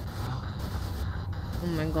 Oh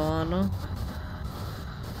my god.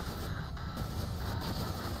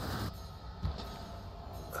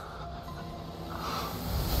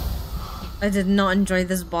 I did not enjoy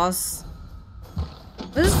this boss.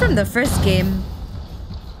 This is from the first game.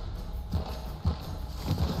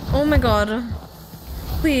 Oh my god.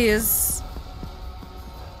 Please.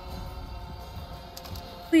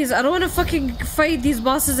 Please, I don't want to fucking fight these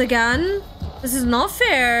bosses again. This is not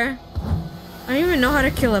fair. I don't even know how to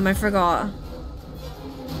kill him. I forgot.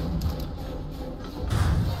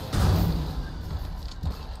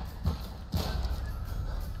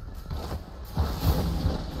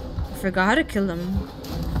 I forgot how to kill him.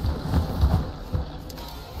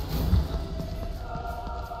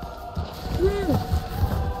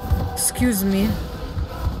 Excuse me.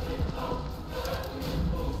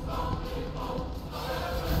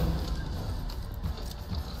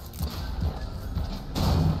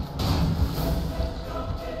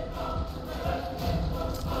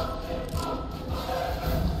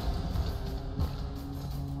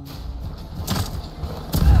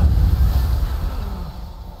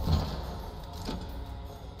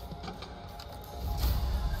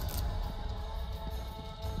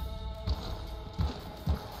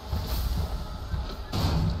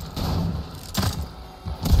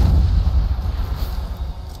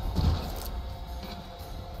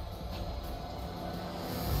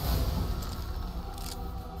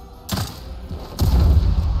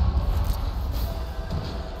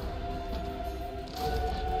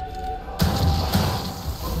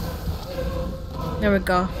 There we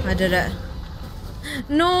go. I did it.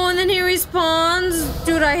 No, and then he respawns.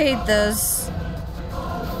 Dude, I hate this.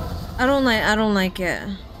 I don't like it.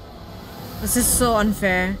 This is so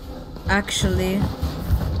unfair. Actually.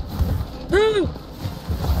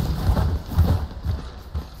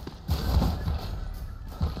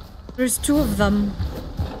 There's two of them.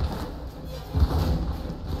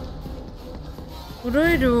 What do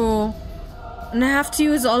I do? And I have to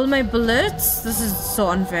use all my bullets? This is so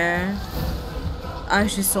unfair.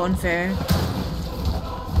 Actually so unfair.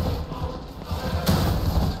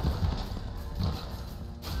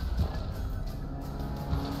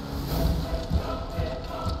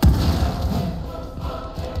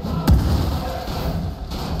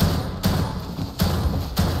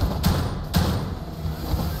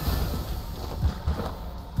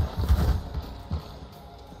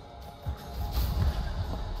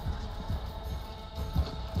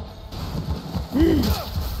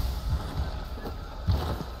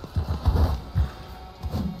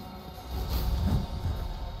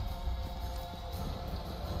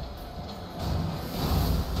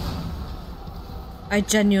 I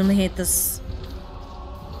genuinely hate this.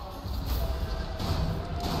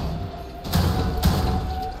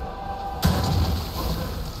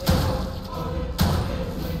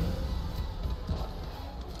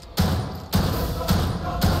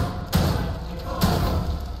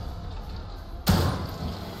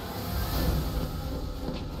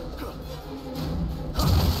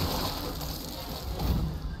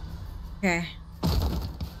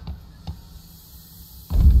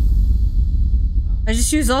 I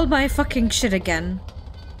just use all my fucking shit again.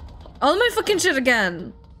 All my fucking shit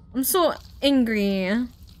again. I'm so angry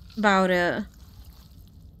about it.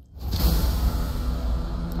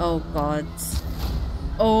 Oh god.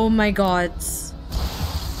 Oh my god.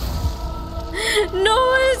 No,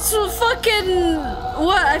 it's fucking...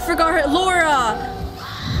 What? I forgot her. Laura!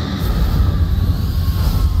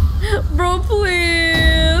 Bro,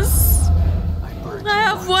 please! I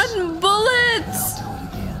have one bullet!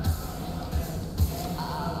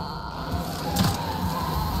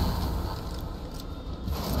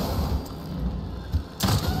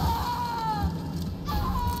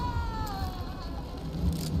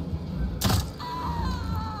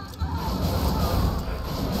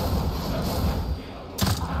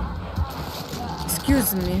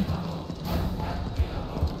 Excuse me.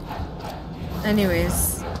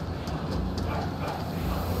 Anyways.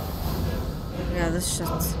 Yeah, this shit.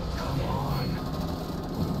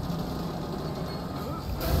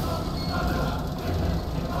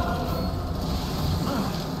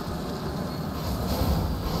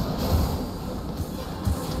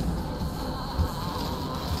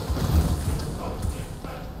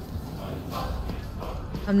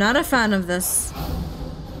 I'm not a fan of this.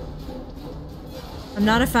 I'm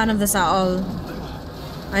not a fan of this at all.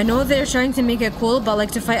 I know they're trying to make it cool, but like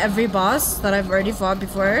to fight every boss that I've already fought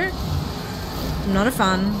before, I'm not a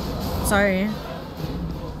fan. Sorry.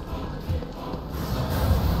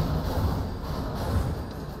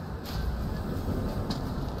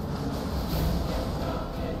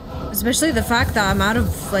 Especially the fact that I'm out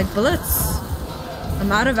of like bullets.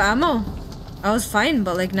 I'm out of ammo. I was fine,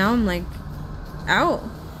 but like now I'm like out.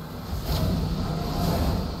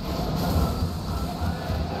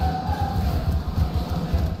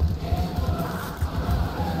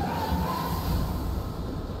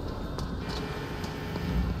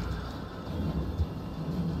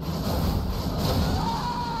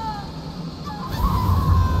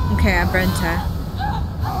 Okay, I burnt her.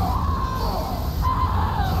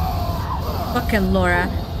 Fucking Laura.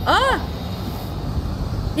 Oh!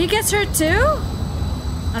 He gets hurt too?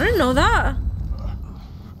 I didn't know that.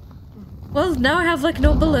 Well, now I have like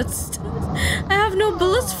no bullets. I have no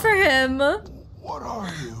bullets for him. What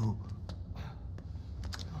are you?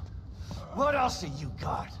 What else have you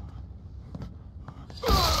got?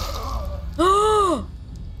 Oh!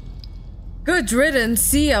 Good riddance,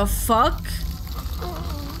 see ya, fuck.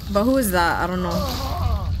 But who is that? I don't know.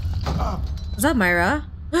 Is that Myra?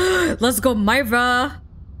 Let's go, Myra!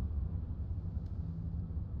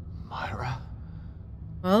 Myra?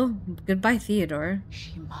 Well, goodbye, Theodore.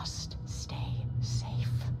 She must stay safe.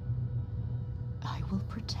 I will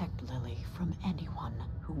protect Lily from anyone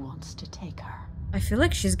who wants to take her. I feel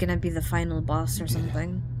like she's gonna be the final boss or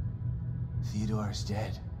something. Theodore's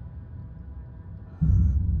dead.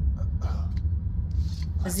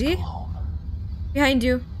 Is he? Behind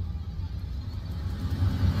you.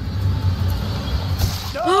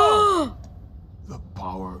 No! The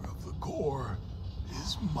power of the core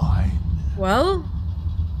is mine. Well?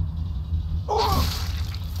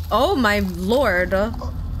 Oh my lord.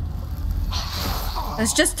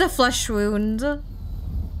 It's just a flesh wound.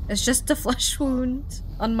 It's just a flesh wound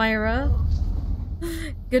on Myra.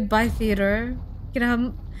 Goodbye, Theodore. Can I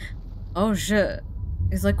have... Oh shit.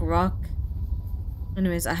 He's like rock.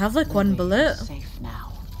 Anyways, I have like one bullet. Safe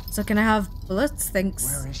now. So can I have bullets? Thanks.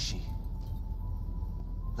 Where is she?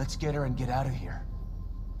 Let's get her and get out of here.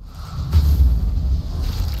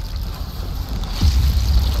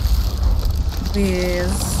 Please.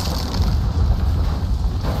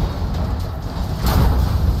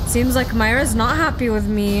 Seems like Myra's not happy with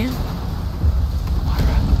me.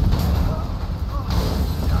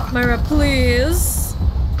 Myra, please.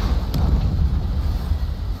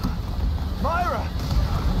 Myra!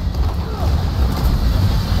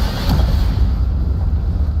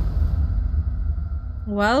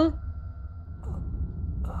 Well.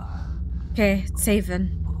 Okay, it's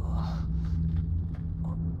Haven.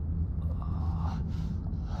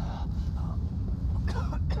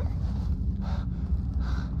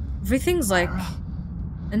 Everything's like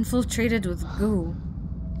infiltrated with goo.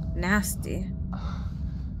 Nasty.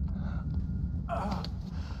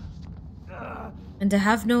 And I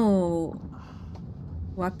have no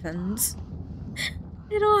weapons.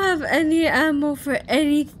 I don't have any ammo for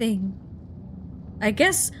anything. I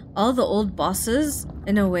guess all the old bosses,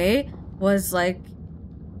 in a way, was like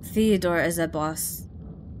Theodore as a boss.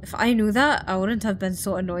 If I knew that, I wouldn't have been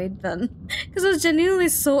so annoyed then. Because I was genuinely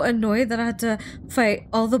so annoyed that I had to fight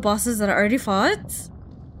all the bosses that I already fought.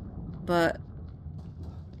 But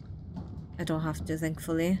I don't have to,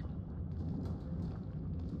 thankfully.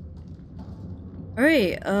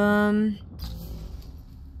 Alright,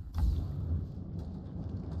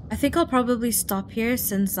 I think I'll probably stop here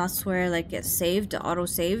since that's where like it saved, auto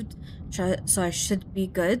saved, so I should be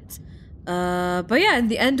good. But yeah, in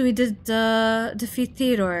the end we did defeat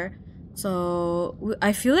Theodore, so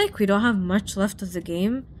I feel like we don't have much left of the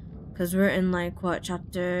game because we're in like what,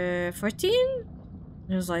 chapter 14?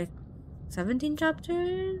 There's like 17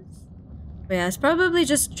 chapters. But yeah, it's probably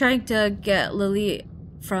just trying to get Lily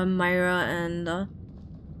from Myra and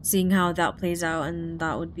seeing how that plays out, and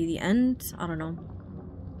that would be the end. I don't know.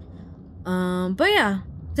 But yeah,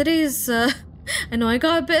 today's I know I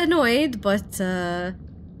got a bit annoyed, but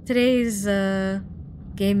today's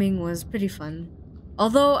gaming was pretty fun.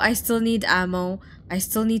 Although I still need ammo. I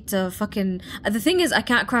still need to fucking the thing is I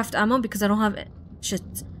can't craft ammo because I don't have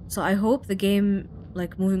shit. So I hope the game,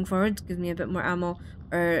 like, moving forward, gives me a bit more ammo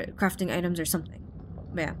or crafting items or something.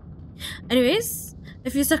 But yeah. Anyways,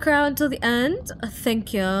 if you stuck around until the end,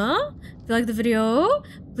 thank you. If you like the video,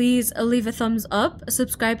 please leave a thumbs up.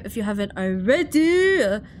 Subscribe if you haven't already.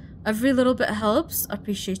 Every little bit helps.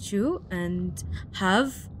 Appreciate you. And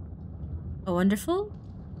have a wonderful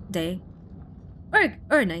day.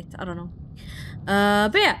 Or night. I don't know.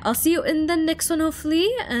 But yeah, I'll see you in the next one, hopefully.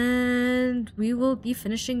 And we will be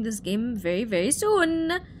finishing this game very, very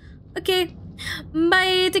soon. Okay.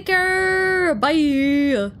 Bye. Take care.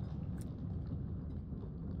 Bye.